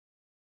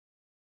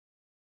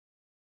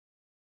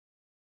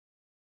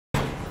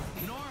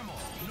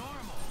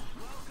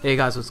Hey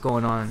guys, what's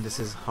going on? This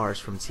is Harsh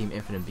from Team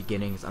Infinite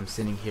Beginnings. I'm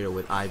sitting here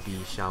with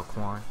IB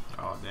Shao-Qwan.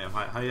 Oh damn!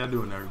 How y'all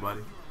doing,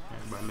 everybody?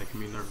 Everybody making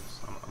me nervous.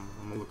 I'm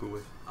gonna look away.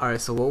 Alright,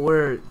 so what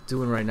we're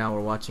doing right now,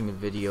 we're watching a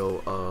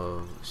video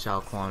of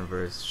Shao-Qwan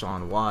versus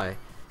Sean Y.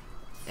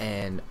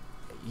 And,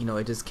 you know,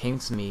 it just came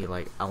to me,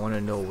 like, I want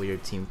to know where your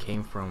team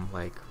came from.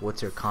 Like,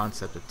 what's your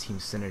concept of team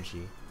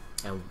synergy?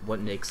 And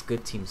what makes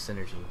good team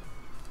synergy?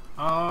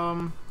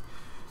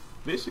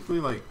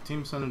 Basically, like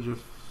team synergy.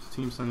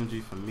 Team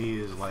synergy for me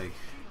is like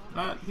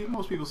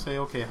most people say,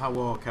 okay, how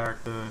well a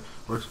character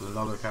works with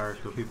another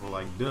character. People are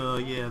like, duh,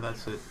 yeah,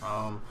 that's it.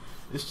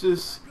 It's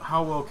just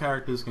how well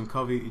characters can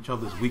cover each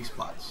other's weak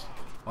spots.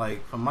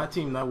 Like for my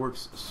team, that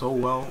works so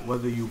well.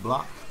 Whether you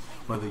block,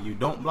 whether you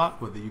don't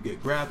block, whether you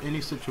get grabbed,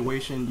 any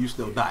situation, you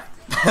still die.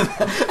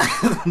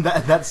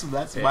 that's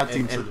my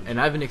team synergy.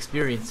 And I've been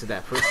experienced to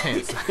that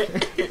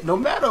firsthand. No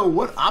matter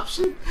what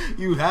option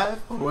you have,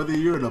 or whether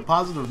you're in a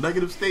positive,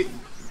 negative state,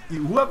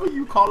 whoever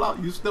you call out,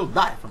 you still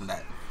die from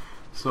that.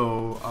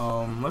 So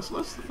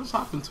let's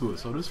hop into it.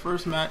 So this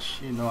first match,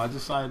 you know, I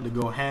decided to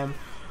go ham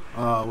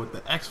with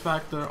the X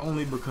Factor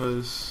only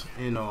because,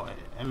 you know,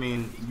 I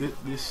mean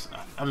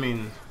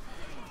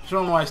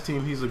Sean Y's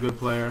team, he's a good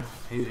player.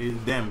 He's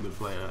a damn good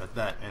player at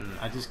that, and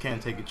I just can't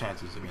take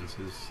chances against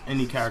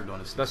any character on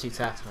his team. Especially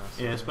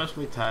Taskmaster. Yeah,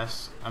 especially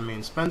Task. I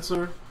mean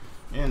Spencer.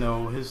 You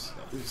know,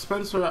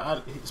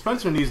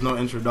 Spencer needs no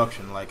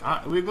introduction. Like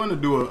we're going to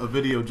do a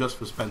video just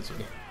for Spencer.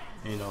 Yeah.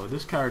 You know,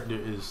 this character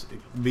is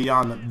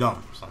beyond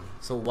dumb, son.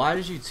 So why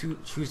did you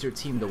choose your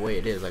team the way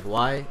it is? Like,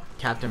 why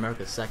Captain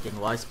America second,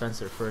 why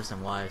Spencer first,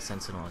 and why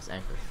Sentinel as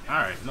anchor?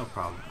 Alright, no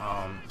problem.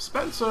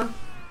 Spencer,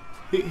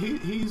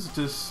 he's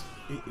just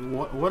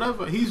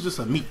whatever. He's just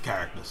a meat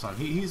character, son.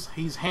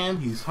 He's ham,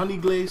 he's honey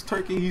glazed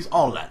turkey, he's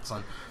all that,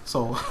 son.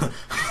 So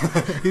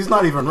he's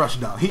not even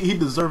rushed down. He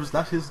deserves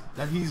that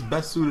he's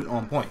best suited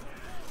on point.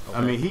 Okay.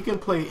 I mean, he can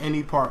play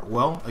any part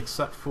well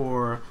except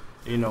for,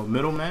 you know,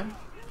 middleman.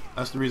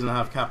 That's the reason I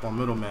have Cap on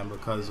middleman,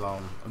 because a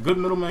good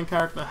middleman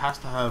character has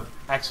to have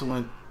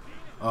excellent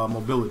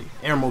mobility,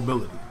 air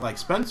mobility. Like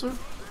Spencer,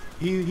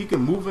 he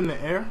can move in the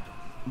air,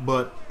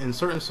 but in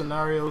certain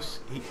scenarios,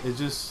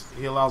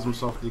 he allows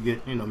himself to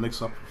get, you know,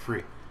 mixed up for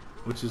free,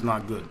 which is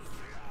not good.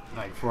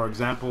 Like for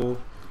example,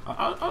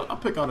 I'll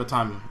pick out a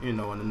time, you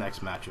know, in the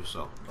next match or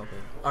so. Okay.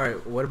 All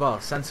right. What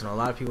about Sentinel? A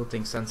lot of people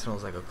think Sentinel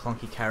is like a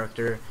clunky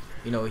character.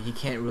 You know, he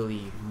can't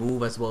really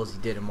move as well as he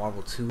did in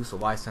Marvel 2. So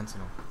why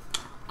Sentinel?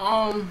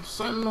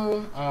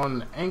 Sentinel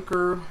on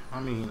Anchor,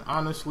 I mean,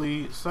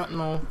 honestly,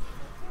 Sentinel,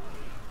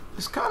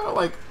 it's kind of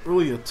like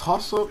really a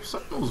toss-up.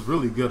 Sentinel's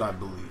really good, I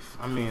believe.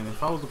 I mean,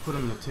 if I was to put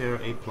him in the tier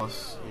A+,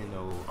 you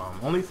know,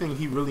 only thing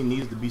he really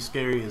needs to be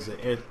scary is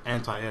the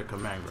anti-air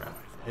command grab.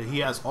 He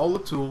has all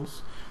the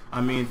tools. I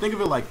mean, think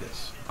of it like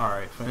this.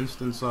 Alright, for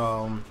instance,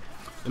 the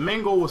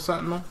main goal with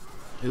Sentinel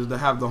is to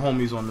have the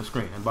homies on the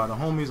screen. And by the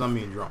homies, I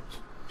mean drones.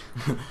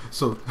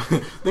 So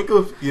think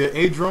of your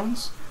A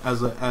drones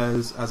as an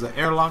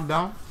air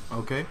lockdown,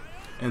 okay,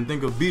 and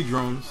think of B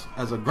drones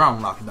as a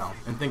ground lockdown,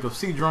 and think of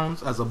C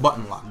drones as a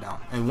button lockdown.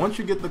 And once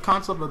you get the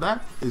concept of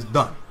that, it's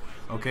done,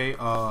 okay.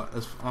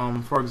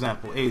 For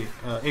example,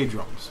 A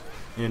drones,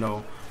 you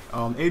know,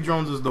 A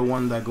drones is the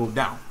one that go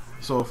down.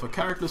 So if a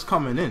character's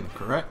coming in,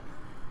 correct,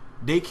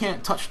 they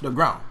can't touch the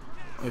ground.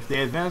 If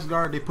they advance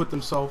guard, they put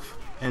themselves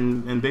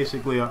in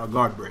basically a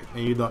guard break,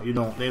 and they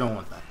don't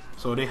want that.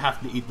 So they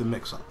have to eat the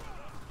mix-up.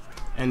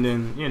 And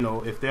then, you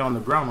know, if they're on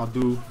the ground, I'll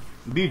do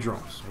B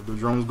drones. If the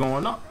drone's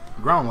going up,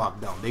 ground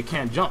lockdown. They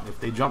can't jump. If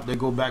they jump, they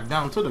go back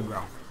down to the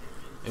ground.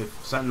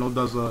 If Sentinel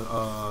does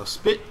a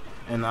spit,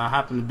 and I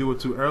happen to do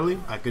it too early,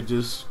 I could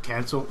just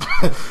cancel.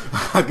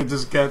 I could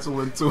just cancel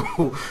into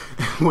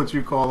what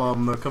you call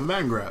the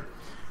command grab.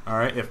 All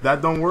right. If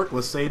that don't work,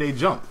 let's say they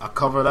jump. I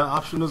cover that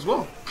option as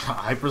well.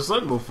 Hyper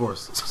Sentinel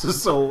Force.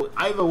 So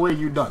either way,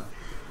 you're done.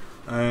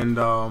 And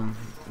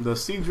the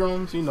C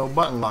drones, you know,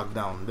 button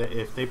lockdown.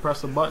 If they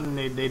press a button,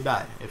 they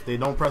die. If they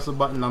don't press a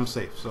button, I'm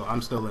safe. So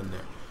I'm still in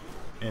there.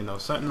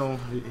 And Sentinel,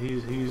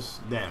 he's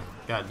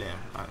goddamn,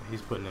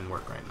 he's putting in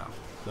work right now.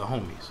 The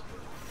homies.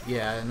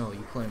 Yeah, I know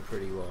you're playing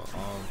pretty well.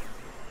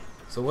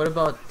 So what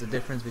about the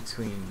difference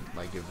between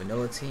like your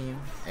vanilla team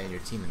and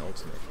your team in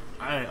Ultimate?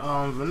 Alright,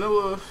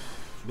 vanilla,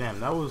 damn,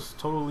 that was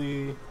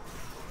totally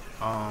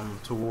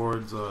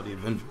towards the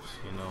Avengers.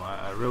 You know,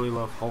 I really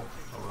love Hulk.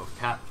 I love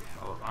Cap.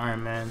 I love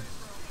Iron Man.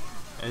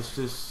 It's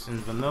just in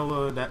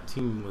vanilla, that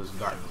team was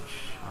garbage.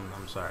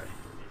 I'm sorry,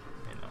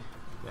 you know.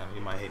 Yeah, you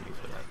might hate me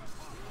for that.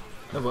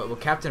 No, but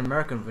Captain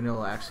America and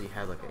vanilla actually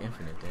had like an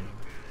infinite, didn't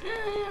he?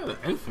 Yeah,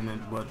 the infinite,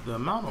 but the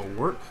amount of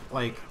work,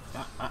 like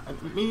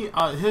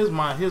here's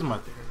my theory.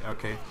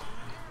 Okay,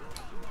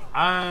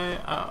 I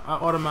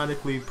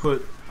automatically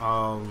put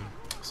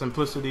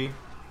simplicity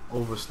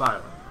over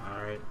styling.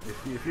 All right,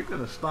 if you're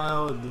gonna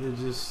style, it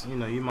just, you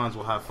know, you might as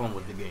well have fun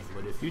with the game.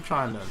 But if you're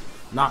trying to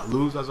not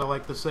lose, as I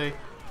like to say,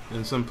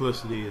 then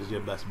simplicity is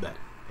your best bet.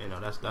 You know,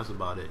 that's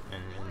about it.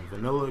 And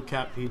vanilla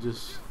Cap, he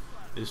just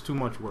is too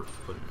much work to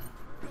put in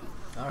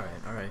there.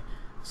 All right.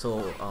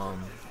 So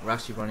we're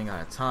actually running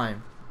out of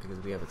time.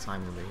 because we have a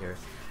time limit here.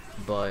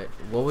 But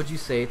what would you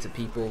say to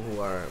people who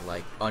are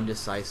like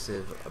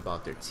undecisive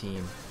about their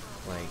team?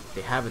 Like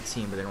they have a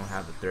team but they don't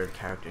have a third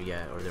character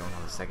yet, or they don't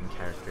have a second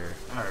character.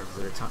 Alright,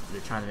 So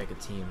they're trying to make a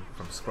team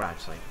from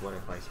scratch. Like what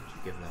advice would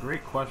you give them?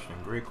 great question.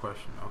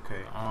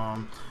 Okay,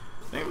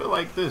 think of it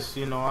like this.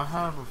 You know, I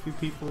have a few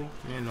people.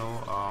 You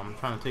know,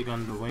 trying to take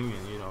under the wing,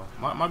 and you know,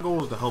 my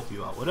goal is to help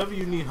you out. Whatever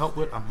you need help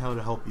with, I'm here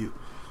to help you.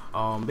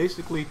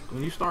 Basically,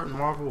 when you start in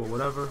Marvel or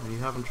whatever, and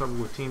you're having trouble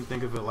with team,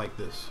 think of it like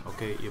this.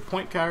 Okay, your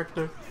point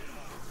character,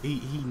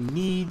 he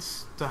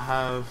needs to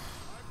have,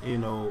 you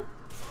know,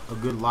 a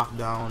good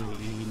lockdown.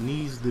 He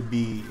needs to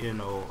be, you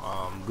know,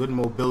 good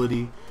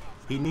mobility.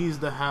 He needs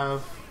to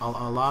have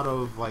a lot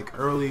of like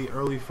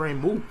early frame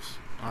moves.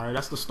 All right,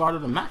 that's the start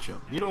of the matchup.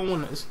 You don't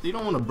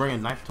want to bring a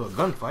knife to a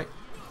gunfight.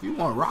 You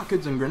want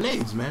rockets and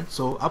grenades, man.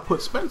 So I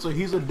put Spencer.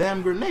 He's a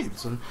damn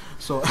grenades, and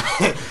so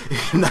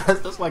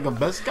that's like a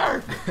best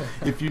character.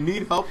 If you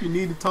need help, you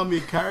need to tell me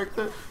a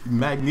character.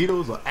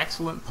 Magneto's an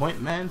excellent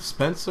point man.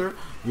 Spencer,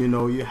 you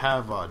know, you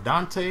have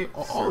Dante.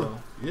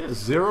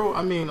 Zero.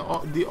 I mean,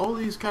 all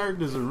these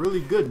characters are really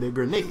good. They're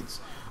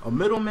grenades. A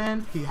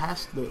middleman, he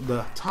has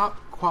the top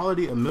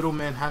quality a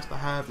middleman has to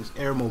have is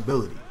air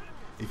mobility.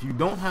 If you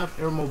don't have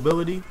air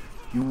mobility,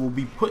 you will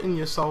be putting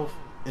yourself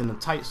in a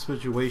tight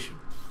situation.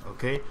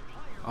 Okay,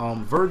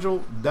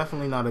 Virgil,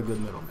 definitely not a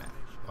good middleman.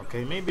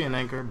 Okay, maybe an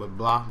anchor, but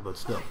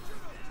still.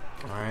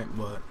 All right,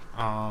 but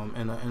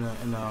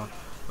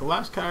the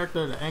last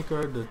character, the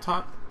anchor, the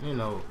top, you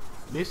know,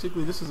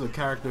 basically this is a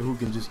character who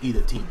can just eat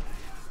a team.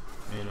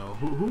 You know,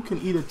 who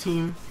can eat a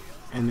team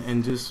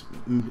and just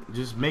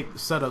make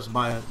setups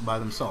by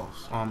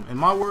themselves. In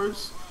my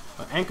words,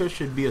 an anchor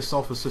should be a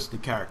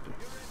self-assisted character.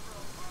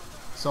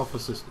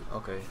 Self-assisted.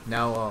 Okay.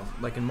 Now,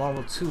 like in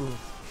Marvel 2,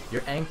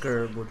 your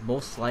anchor would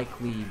most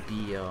likely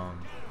be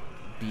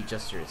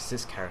just your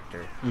assist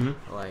character.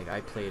 Like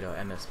I played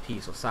MSP,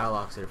 so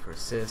Psylocke's there for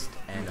assist,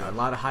 and a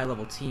lot of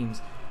high-level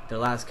teams, their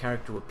last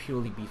character would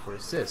purely be for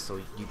assist. So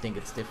you think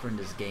it's different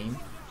in this game,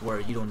 where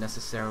you don't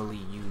necessarily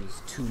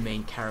use two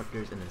main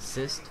characters in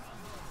assist,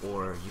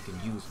 or you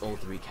can use all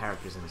three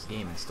characters in this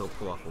game and still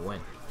pull off a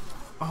win?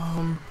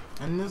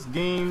 In this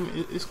game,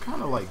 it's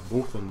kind of like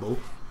both and both.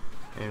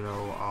 You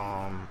know,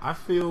 I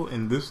feel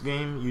in this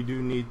game you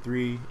do need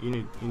three.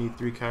 You need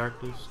three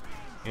characters,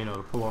 you know,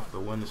 to pull off the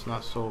win. It's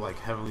not so like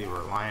heavily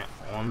reliant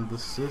on the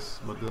assists,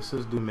 but the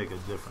assists do make a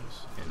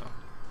difference. You know.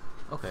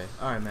 Okay,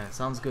 all right, man.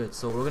 Sounds good.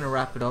 So we're gonna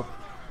wrap it up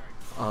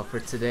for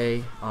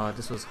today.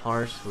 This was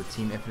Harsh with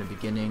Team Infinite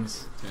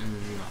Beginnings, and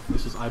you know,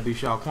 this is IB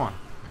Shao-Qwan.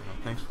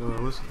 Thanks for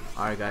listening.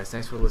 All right, guys.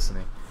 Thanks for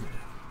listening.